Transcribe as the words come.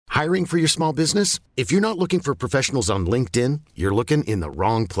Hiring for your small business? If you're not looking for professionals on LinkedIn, you're looking in the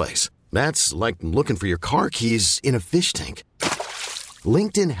wrong place. That's like looking for your car keys in a fish tank.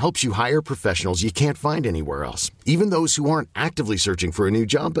 LinkedIn helps you hire professionals you can't find anywhere else, even those who aren't actively searching for a new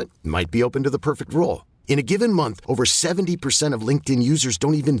job but might be open to the perfect role. In a given month, over 70% of LinkedIn users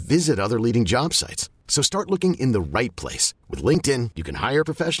don't even visit other leading job sites. So start looking in the right place. With LinkedIn, you can hire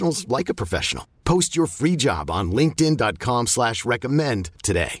professionals like a professional. Post your free job on linkedin.com/recommend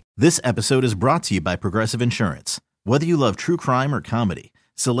today. This episode is brought to you by Progressive Insurance. Whether you love true crime or comedy,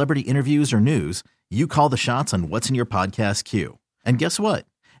 celebrity interviews or news, you call the shots on what's in your podcast queue. And guess what?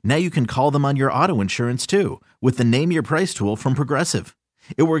 Now you can call them on your auto insurance too with the Name Your Price tool from Progressive.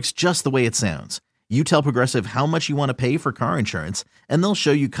 It works just the way it sounds. You tell Progressive how much you want to pay for car insurance, and they'll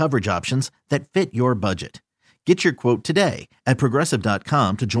show you coverage options that fit your budget. Get your quote today at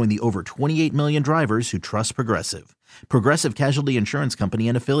Progressive.com to join the over 28 million drivers who trust Progressive. Progressive Casualty Insurance Company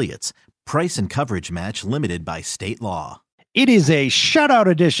and Affiliates. Price and coverage match limited by state law. It is a shutout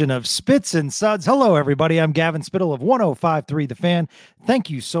edition of Spits and Suds. Hello, everybody. I'm Gavin Spittle of 105.3 The Fan. Thank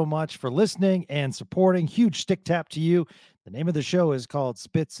you so much for listening and supporting. Huge stick tap to you. The name of the show is called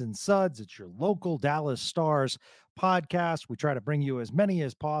Spits and Suds. It's your local Dallas Stars podcast. We try to bring you as many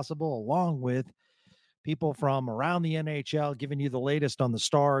as possible, along with people from around the NHL, giving you the latest on the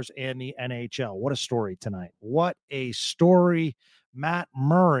Stars and the NHL. What a story tonight. What a story. Matt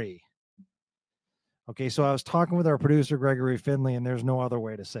Murray. Okay, so I was talking with our producer, Gregory Finley, and there's no other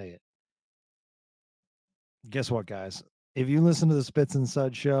way to say it. Guess what, guys? If you listen to the Spits and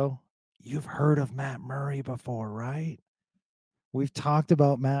Suds show, you've heard of Matt Murray before, right? We've talked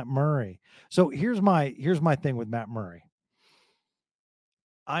about Matt Murray. So here's my thing with Matt Murray.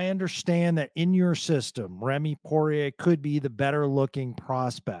 I understand that in your system, Remy Poirier could be the better looking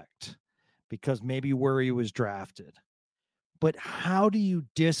prospect because maybe where he was drafted. But how do you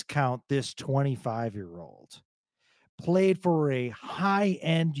discount this 25-year-old? Played for a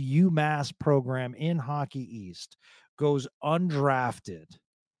high-end UMass program in Hockey East, goes undrafted.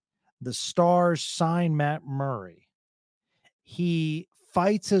 The Stars sign Matt Murray. He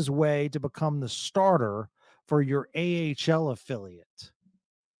fights his way to become the starter for your AHL affiliate.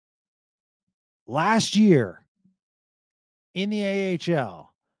 Last year in the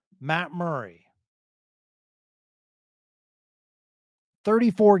AHL, Matt Murray,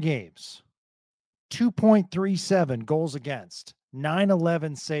 34 games, 2.37 goals against,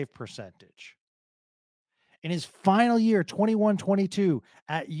 911 save percentage. In his final year, 21-22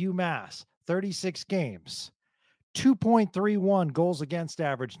 at UMass, 36 games, 2.31 goals against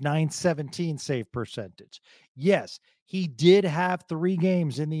average, 917 save percentage. Yes, he did have 3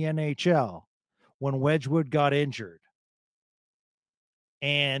 games in the NHL when Wedgwood got injured.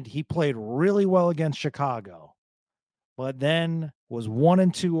 And he played really well against Chicago, but then was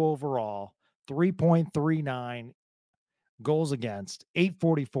 1-2 overall, 3.39 goals against,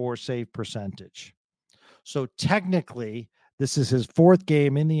 844 save percentage. So technically, this is his 4th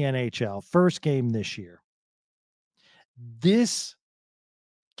game in the NHL, first game this year. This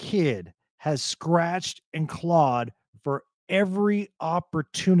kid has scratched and clawed for every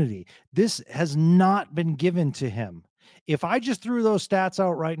opportunity. This has not been given to him. If I just threw those stats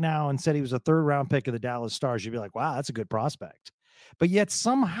out right now and said he was a 3rd-round pick of the Dallas Stars, you'd be like, wow, that's a good prospect. But yet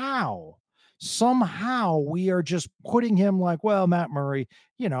somehow we are just putting him like, well, Matt Murray,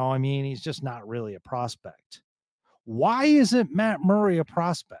 he's just not really a prospect. Why isn't Matt Murray a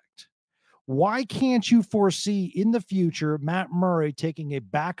prospect? Why can't you foresee in the future Matt Murray taking a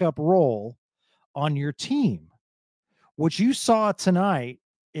backup role on your team? What you saw tonight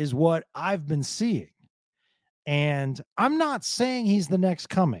is what I've been seeing. And I'm not saying he's the next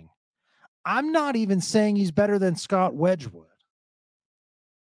coming. I'm not even saying he's better than Scott Wedgwood.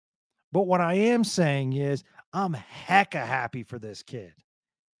 But what I am saying is I'm hecka happy for this kid.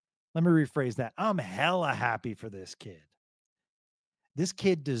 Let me rephrase that. I'm hella happy for this kid. This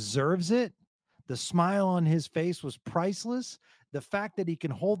kid deserves it. The smile on his face was priceless. The fact that he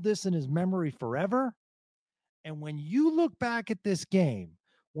can hold this in his memory forever. And when you look back at this game,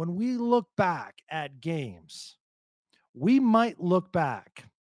 when we look back at games, we might look back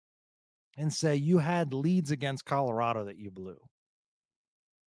and say you had leads against Colorado that you blew.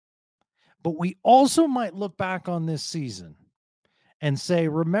 But we also might look back on this season and say,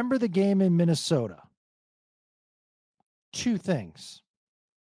 remember the game in Minnesota? 2 things.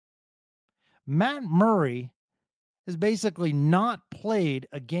 Matt Murray has basically not played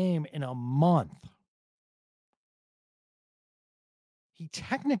a game in a month. He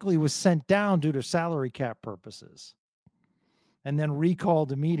technically was sent down due to salary cap purposes and then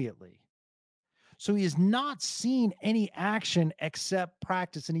recalled immediately. So he has not seen any action except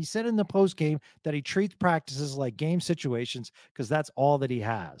practice. And he said in the post game that he treats practices like game situations because that's all that he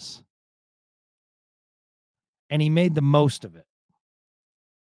has. And he made the most of it.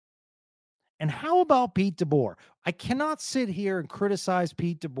 And how about Pete DeBoer? I cannot sit here and criticize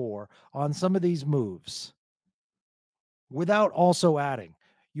Pete DeBoer on some of these moves without also adding,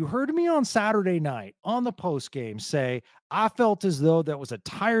 you heard me on Saturday night on the post game say, I felt as though that was a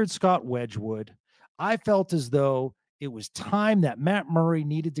tired Scott Wedgwood. I felt as though it was time that Matt Murray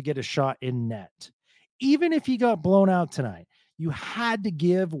needed to get a shot in net. Even if he got blown out tonight, you had to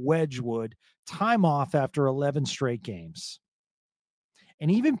give Wedgwood time off after 11 straight games.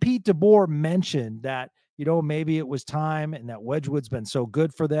 And even Pete DeBoer mentioned that, maybe it was time and that Wedgwood's been so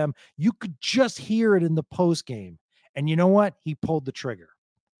good for them. You could just hear it in the post game. And you know what? He pulled the trigger.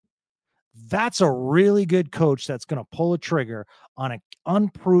 That's a really good coach that's going to pull a trigger on an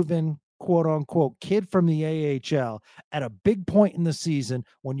unproven, quote unquote, kid from the AHL at a big point in the season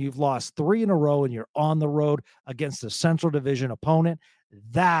when you've lost 3 in a row and you're on the road against a Central Division opponent.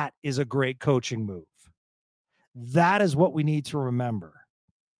 That is a great coaching move. That is what we need to remember.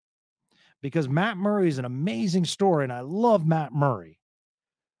 Because Matt Murray is an amazing story, and I love Matt Murray.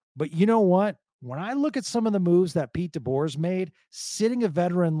 But you know what? When I look at some of the moves that Pete DeBoer's made, sitting a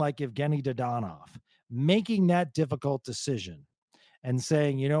veteran like Evgeny Dodonov, making that difficult decision and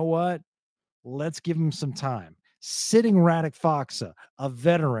saying, you know what? Let's give him some time. Sitting Radek Faksa, a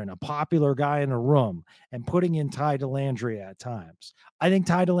veteran, a popular guy in the room, and putting in Ty Dellandrea at times. I think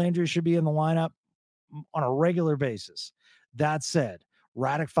Ty Dellandrea should be in the lineup on a regular basis. That said,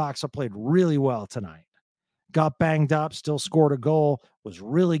 Radek Faksa played really well tonight. Got banged up, still scored a goal, was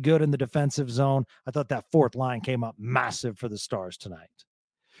really good in the defensive zone. I thought that fourth line came up massive for the Stars tonight.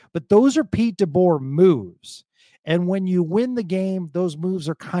 But those are Pete DeBoer moves. And when you win the game, those moves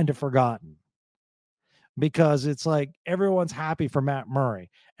are kind of forgotten because it's like everyone's happy for Matt Murray.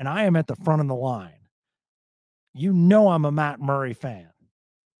 And I am at the front of the line. I'm a Matt Murray fan.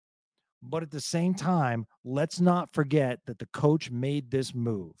 But at the same time, let's not forget that the coach made this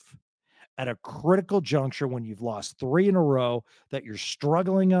move at a critical juncture when you've lost 3 in a row, that you're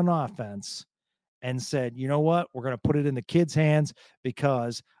struggling on offense, and said, you know what, we're going to put it in the kids' hands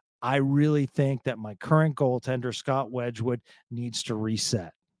because I really think that my current goaltender, Scott Wedgwood, needs to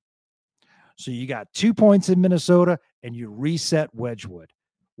reset. So you got 2 points in Minnesota and you reset Wedgwood.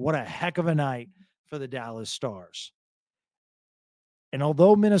 What a heck of a night for the Dallas Stars. And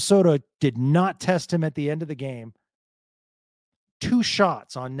although Minnesota did not test him at the end of the game, 2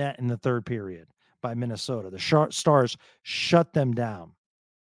 shots on net in the third period by Minnesota. The Stars shut them down.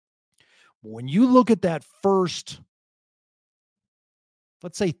 When you look at that first,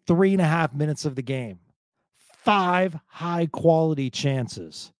 let's say 3.5 minutes of the game, 5 high-quality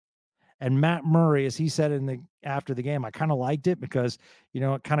chances. And Matt Murray, as he said after the game, I kind of liked it because,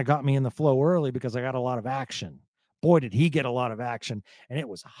 it kind of got me in the flow early because I got a lot of action. Boy, did he get a lot of action, and it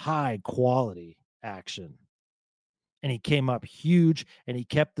was high-quality action. And he came up huge, and he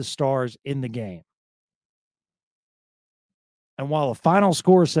kept the Stars in the game. And while the final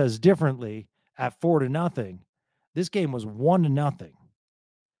score says differently at 4-0, this game was 1-0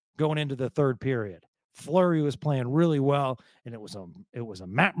 going into the third period. Fleury was playing really well, and it was a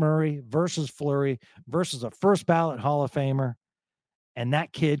Matt Murray versus Fleury versus a first ballot Hall of Famer. And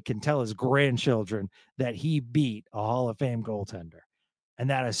that kid can tell his grandchildren that he beat a Hall of Fame goaltender.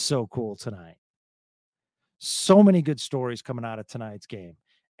 And that is so cool tonight. So many good stories coming out of tonight's game.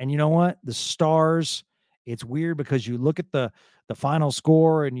 And you know what? The Stars, it's weird because you look at the final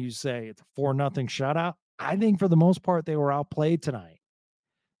score and you say it's a 4-0 shutout. I think for the most part, they were outplayed tonight.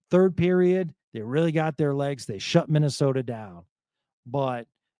 Third period, they really got their legs. They shut Minnesota down. But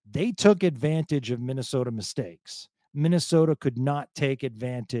they took advantage of Minnesota mistakes. Minnesota could not take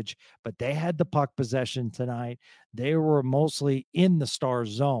advantage, but they had the puck possession tonight. They were mostly in the Stars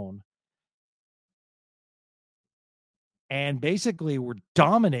zone. And basically were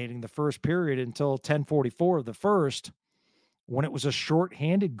dominating the first period until 10:44 of the first, when it was a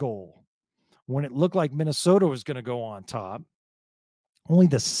shorthanded goal, when it looked like Minnesota was going to go on top. Only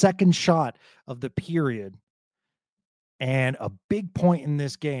the second shot of the period, and a big point in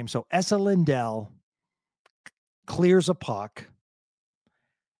this game. So Esa Lindell clears a puck,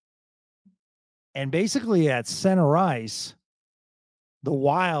 and basically at center ice, the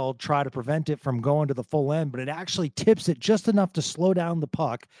Wild try to prevent it from going to the full end, but it actually tips it just enough to slow down the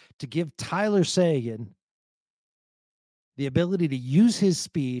puck to give Tyler Seguin the ability to use his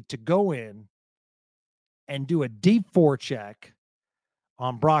speed to go in and do a deep forecheck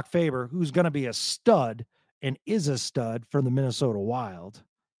on Brock Faber, who's going to be a stud and is a stud for the Minnesota Wild.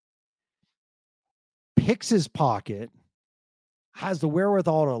 picks his pocket, has the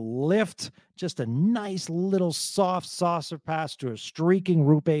wherewithal to lift just a nice little soft saucer pass to a streaking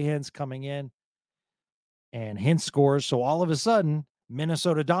Rupe Hintz coming in, and Hintz scores. So all of a sudden,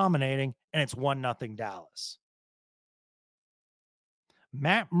 Minnesota dominating, and it's 1-0 Dallas.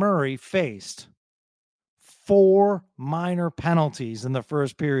 Matt Murray faced 4 minor penalties in the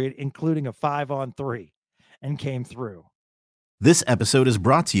first period, including a 5-on-3, and came through. This episode is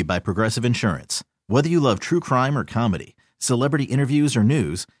brought to you by Progressive Insurance. Whether you love true crime or comedy, celebrity interviews or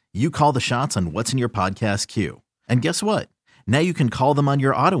news, you call the shots on what's in your podcast queue. And guess what? Now you can call them on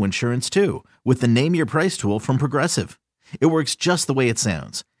your auto insurance too with the Name Your Price tool from Progressive. It works just the way it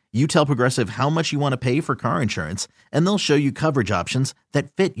sounds. You tell Progressive how much you want to pay for car insurance, and they'll show you coverage options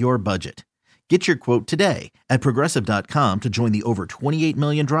that fit your budget. Get your quote today at Progressive.com to join the over 28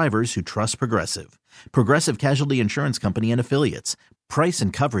 million drivers who trust Progressive. Progressive Casualty Insurance Company and Affiliates. Price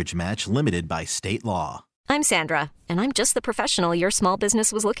and coverage match limited by state law. I'm Sandra, and I'm just the professional your small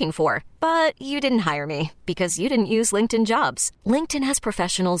business was looking for. But you didn't hire me because you didn't use LinkedIn Jobs. LinkedIn has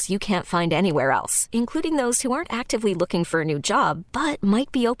professionals you can't find anywhere else, including those who aren't actively looking for a new job, but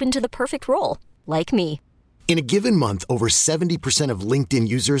might be open to the perfect role, like me. In a given month, over 70% of LinkedIn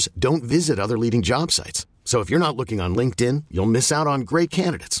users don't visit other leading job sites. So if you're not looking on LinkedIn, you'll miss out on great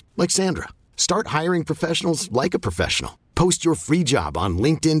candidates like Sandra. Start hiring professionals like a professional. Post your free job on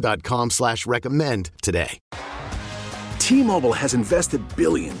linkedin.com/recommend today. T-Mobile has invested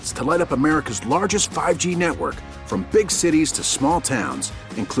billions to light up America's largest 5G network, from big cities to small towns,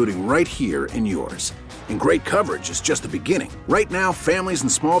 including right here in yours. And great coverage is just the beginning. Right now, families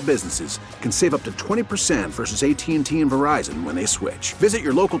and small businesses can save up to 20% versus AT&T and Verizon when they switch. Visit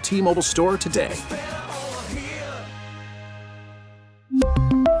your local T-Mobile store today.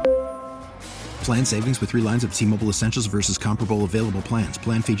 Plan savings with 3 lines of T-Mobile Essentials versus comparable available plans.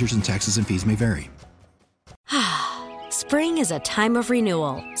 Plan features and taxes and fees may vary. Spring is a time of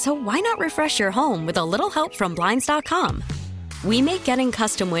renewal, so why not refresh your home with a little help from Blinds.com? We make getting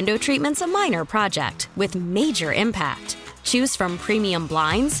custom window treatments a minor project with major impact. Choose from premium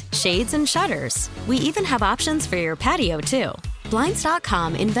blinds, shades, and shutters. We even have options for your patio, too.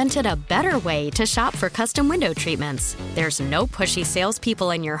 Blinds.com invented a better way to shop for custom window treatments. There's no pushy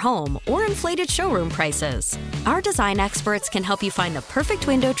salespeople in your home or inflated showroom prices. Our design experts can help you find the perfect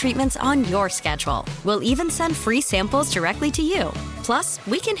window treatments on your schedule. We'll even send free samples directly to you. Plus,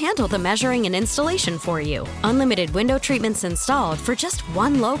 we can handle the measuring and installation for you. Unlimited window treatments installed for just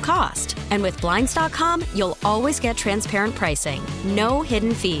one low cost. And with Blinds.com, you'll always get transparent pricing. No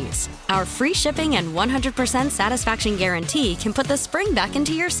hidden fees. Our free shipping and 100% satisfaction guarantee can put the spring back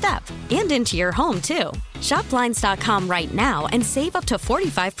into your step and into your home, too. Shop Blinds.com right now and save up to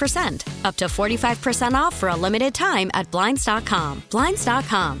 45%. Up to 45% off for a limited time at Blinds.com.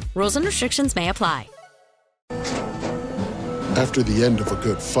 Blinds.com. Rules and restrictions may apply. After the end of a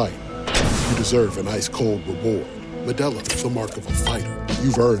good fight, you deserve an ice-cold reward. Modelo is the mark of a fighter.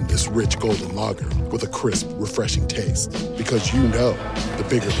 You've earned this rich golden lager with a crisp, refreshing taste. Because you know, the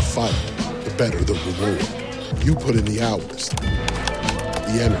bigger the fight, the better the reward. You put in the hours,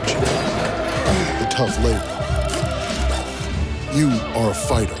 the energy, the tough labor. You are a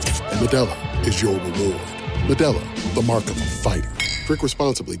fighter, and Modelo is your reward. Modelo, the mark of a fighter. Drink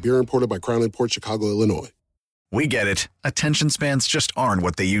responsibly. Beer imported by Crown Imports, Chicago, Illinois. We get it. Attention spans just aren't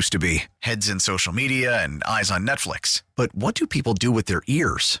what they used to be. Heads in social media and eyes on Netflix. But what do people do with their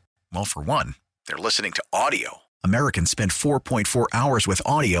ears? Well, for one, they're listening to audio. Americans spend 4.4 hours with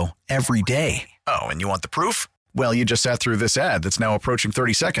audio every day. Oh, and you want the proof? Well, you just sat through this ad that's now approaching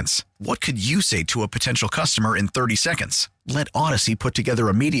 30 seconds. What could you say to a potential customer in 30 seconds? Let Odyssey put together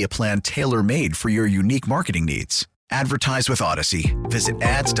a media plan tailor-made for your unique marketing needs. Advertise with Odyssey. Visit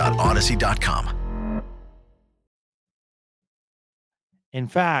ads.odyssey.com. In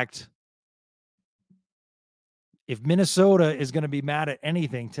fact, if Minnesota is going to be mad at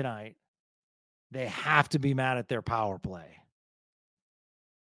anything tonight, they have to be mad at their power play.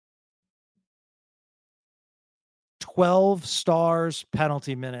 12 Stars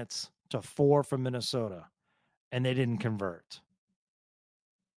penalty minutes to 4 from Minnesota, and they didn't convert.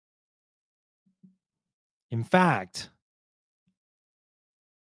 In fact,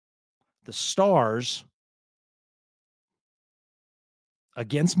 the Stars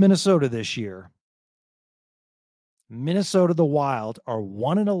against Minnesota this year, Minnesota the Wild are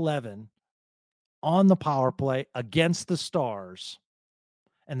 1-11 on the power play against the Stars,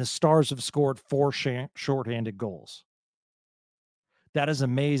 and the Stars have scored 4 shorthanded goals. That is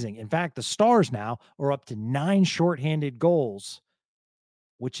amazing. In fact, the Stars now are up to 9 shorthanded goals,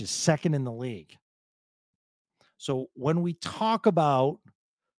 which is second in the league. So when we talk about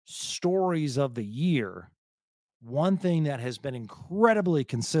stories of the year, one thing that has been incredibly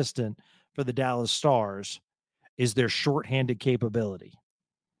consistent for the Dallas Stars is their shorthanded capability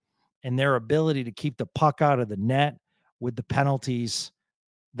and their ability to keep the puck out of the net with the penalties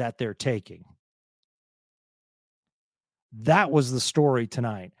that they're taking. That was the story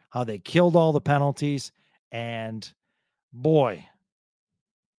tonight, how they killed all the penalties. And boy,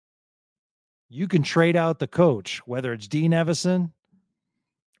 you can trade out the coach, whether it's Dean Evison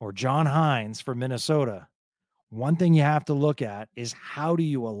or John Hines for Minnesota. One thing you have to look at is how do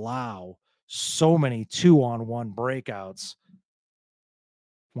you allow so many 2-on-1 breakouts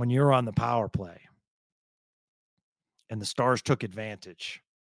when you're on the power play? And the Stars took advantage.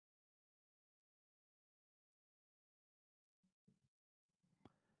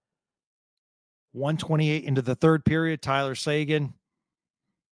 .128 into the third period, Tyler Seguin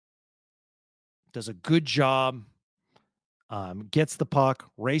does a good job, gets the puck,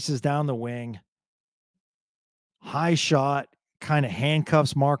 races down the wing, high shot, kind of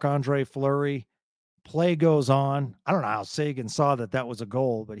handcuffs Marc-Andre Fleury. Play goes on. I don't know how Seguin saw that was a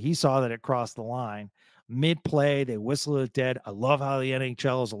goal, but he saw that it crossed the line. Mid-play, they whistle it dead. I love how the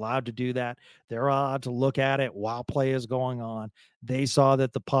NHL is allowed to do that. They're allowed to look at it while play is going on. They saw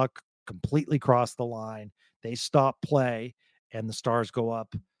that the puck completely crossed the line. They stop play, and the Stars go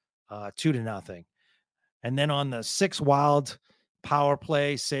up 2-0. And then on the 6 Wild power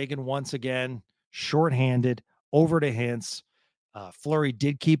play, Seguin once again, shorthanded, over to Hintz. Fleury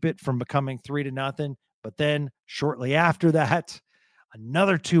did keep it from becoming 3-0, but then shortly after that,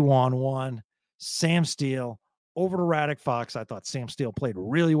 another 2-on-1. Sam Steele over to Radek Fox. I thought Sam Steele played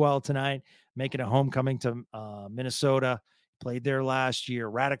really well tonight, making a homecoming to Minnesota. Played there last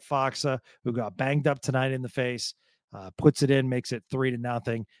year. Radek Fox, who got banged up tonight in the face, puts it in, makes it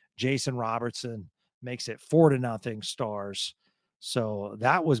 3-0. Jason Robertson makes it 4-0 Stars. So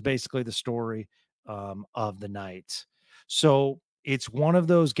that was basically the story of the night. So it's one of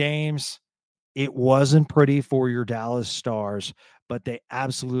those games. It wasn't pretty for your Dallas Stars, but they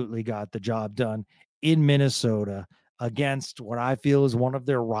absolutely got the job done in Minnesota against what I feel is one of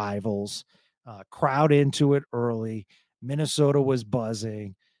their rivals. Crowd into it early. Minnesota was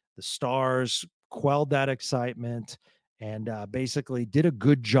buzzing. The Stars quelled that excitement and basically did a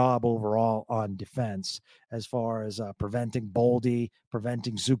good job overall on defense as far as preventing Boldy,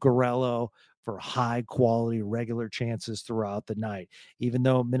 preventing Zuccarello for high quality regular chances throughout the night. Even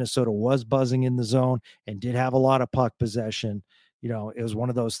though Minnesota was buzzing in the zone and did have a lot of puck possession, it was one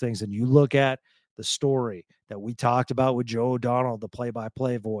of those things. And you look at the story that we talked about with Joe O'Donnell, the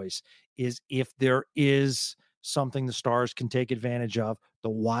play-by-play voice, is if there is something the Stars can take advantage of, the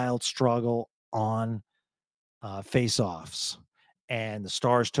Wild struggle on face-offs, and the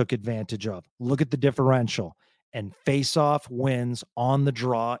Stars took advantage of. Look at the differential, and face-off wins on the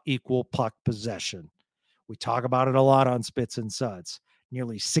draw equal puck possession. We talk about it a lot on Spits and Suds.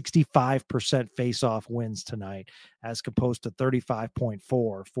 Nearly 65% face-off wins tonight, as opposed to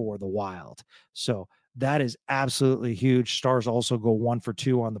 35.4 for the Wild. So that is absolutely huge. Stars also go 1 for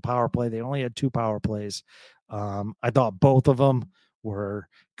 2 on the power play. They only had 2 power plays. I thought both of them were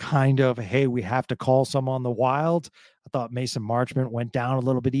kind of, hey, we have to call some on the Wild. I thought Mason Marchment went down a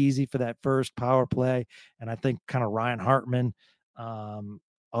little bit easy for that first power play. And I think kind of Ryan Hartman,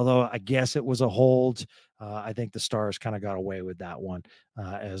 although I guess it was a hold, I think the Stars kind of got away with that one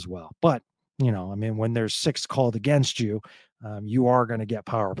as well. But, when there's 6 called against you, you are going to get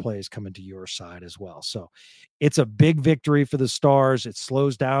power plays coming to your side as well. So it's a big victory for the Stars. It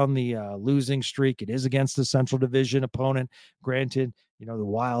slows down the losing streak. It is against the Central Division opponent. Granted, the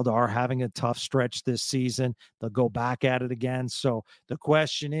Wild are having a tough stretch this season. They'll go back at it again. So the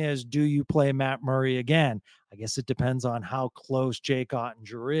question is, do you play Matt Murray again? I guess it depends on how close Jake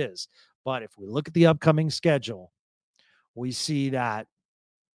Ottinger is. But if we look at the upcoming schedule, we see that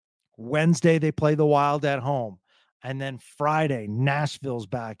Wednesday they play the Wild at home. And then Friday, Nashville's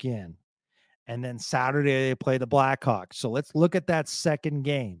back in. And then Saturday, they play the Blackhawks. So let's look at that second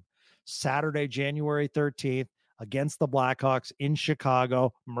game. Saturday, January 13th, against the Blackhawks in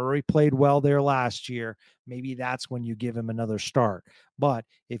Chicago. Murray played well there last year. Maybe that's when you give him another start. But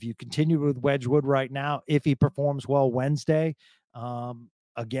if you continue with Wedgwood right now, if he performs well Wednesday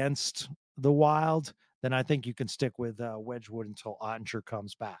against the Wild, then I think you can stick with Wedgwood until Ottinger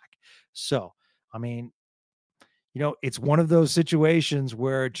comes back. So, it's one of those situations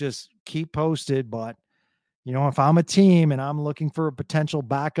where just keep posted. But, if I'm a team and I'm looking for a potential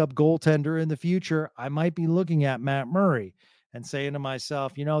backup goaltender in the future, I might be looking at Matt Murray and saying to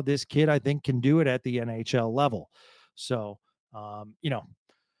myself, this kid I think can do it at the NHL level. So,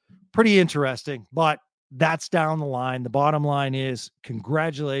 pretty interesting. But that's down the line. The bottom line is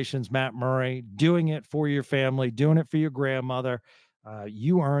congratulations, Matt Murray, doing it for your family, doing it for your grandmother.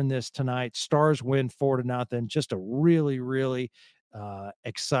 You earned this tonight. Stars win 4-0. Just a really, really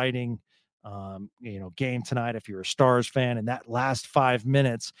exciting game tonight if you're a Stars fan. And that last 5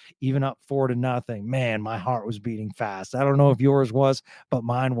 minutes, even up 4-0, man, my heart was beating fast. I don't know if yours was, but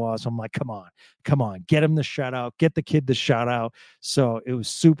mine was. I'm like, come on, get him the shutout, get the kid the shutout. So it was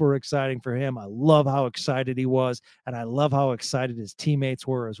super exciting for him. I love how excited he was, and I love how excited his teammates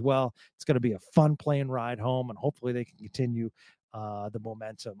were as well. It's going to be a fun plane ride home, and hopefully they can continue the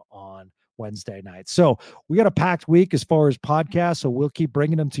momentum on Wednesday night. So we got a packed week as far as podcasts, so we'll keep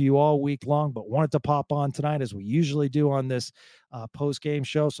bringing them to you all week long, but wanted to pop on tonight as we usually do on this post-game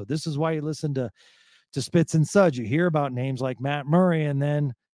show. So this is why you listen to Spits and Suds. You hear about names like Matt Murray, and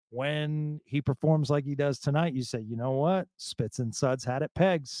then when he performs like he does tonight, you say, you know what? Spits and Suds had it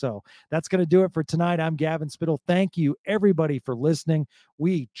pegged. So that's going to do it for tonight. I'm Gavin Spittle. Thank you, everybody, for listening.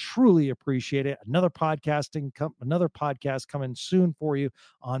 We truly appreciate it. Another podcast coming soon for you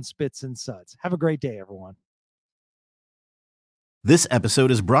on Spits and Suds. Have a great day, everyone. This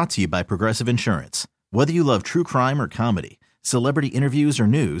episode is brought to you by Progressive Insurance. Whether you love true crime or comedy, celebrity interviews or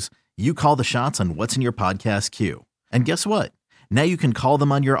news, you call the shots on what's in your podcast queue. And guess what? Now you can call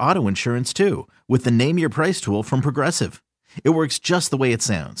them on your auto insurance too with the Name Your Price tool from Progressive. It works just the way it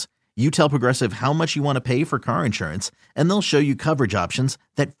sounds. You tell Progressive how much you want to pay for car insurance, and they'll show you coverage options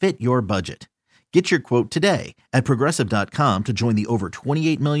that fit your budget. Get your quote today at Progressive.com to join the over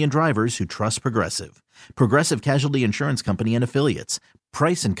 28 million drivers who trust Progressive. Progressive Casualty Insurance Company and Affiliates.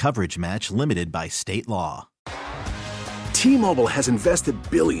 Price and coverage match limited by state law. T-Mobile has invested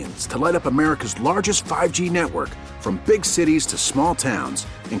billions to light up America's largest 5G network, from big cities to small towns,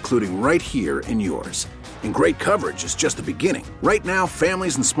 including right here in yours. And great coverage is just the beginning. Right now,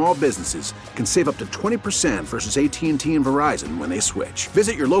 families and small businesses can save up to 20% versus AT&T and Verizon when they switch.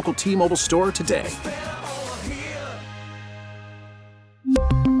 Visit your local T-Mobile store today.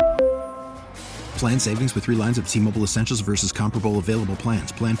 Plan savings with 3 lines of T-Mobile Essentials versus comparable available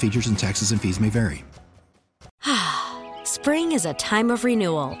plans. Plan features and taxes and fees may vary. Spring is a time of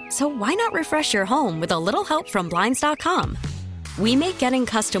renewal, so why not refresh your home with a little help from Blinds.com? We make getting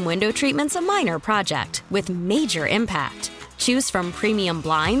custom window treatments a minor project with major impact. Choose from premium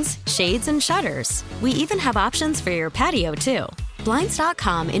blinds, shades, and shutters. We even have options for your patio, too.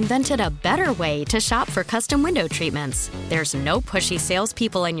 Blinds.com invented a better way to shop for custom window treatments. There's no pushy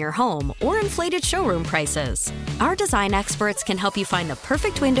salespeople in your home or inflated showroom prices. Our design experts can help you find the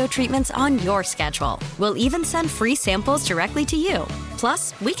perfect window treatments on your schedule. We'll even send free samples directly to you.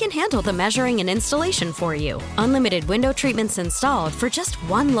 Plus, we can handle the measuring and installation for you. Unlimited window treatments installed for just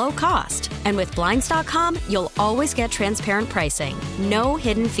one low cost. And with Blinds.com, you'll always get transparent pricing. No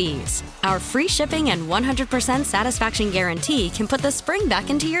hidden fees. Our free shipping and 100% satisfaction guarantee can put the spring back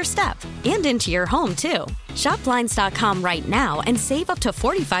into your step and into your home, too. Shop Blinds.com right now and save up to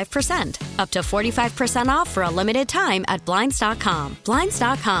 45%. Up to 45% off for a limited time at Blinds.com.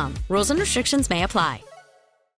 Blinds.com. Rules and restrictions may apply.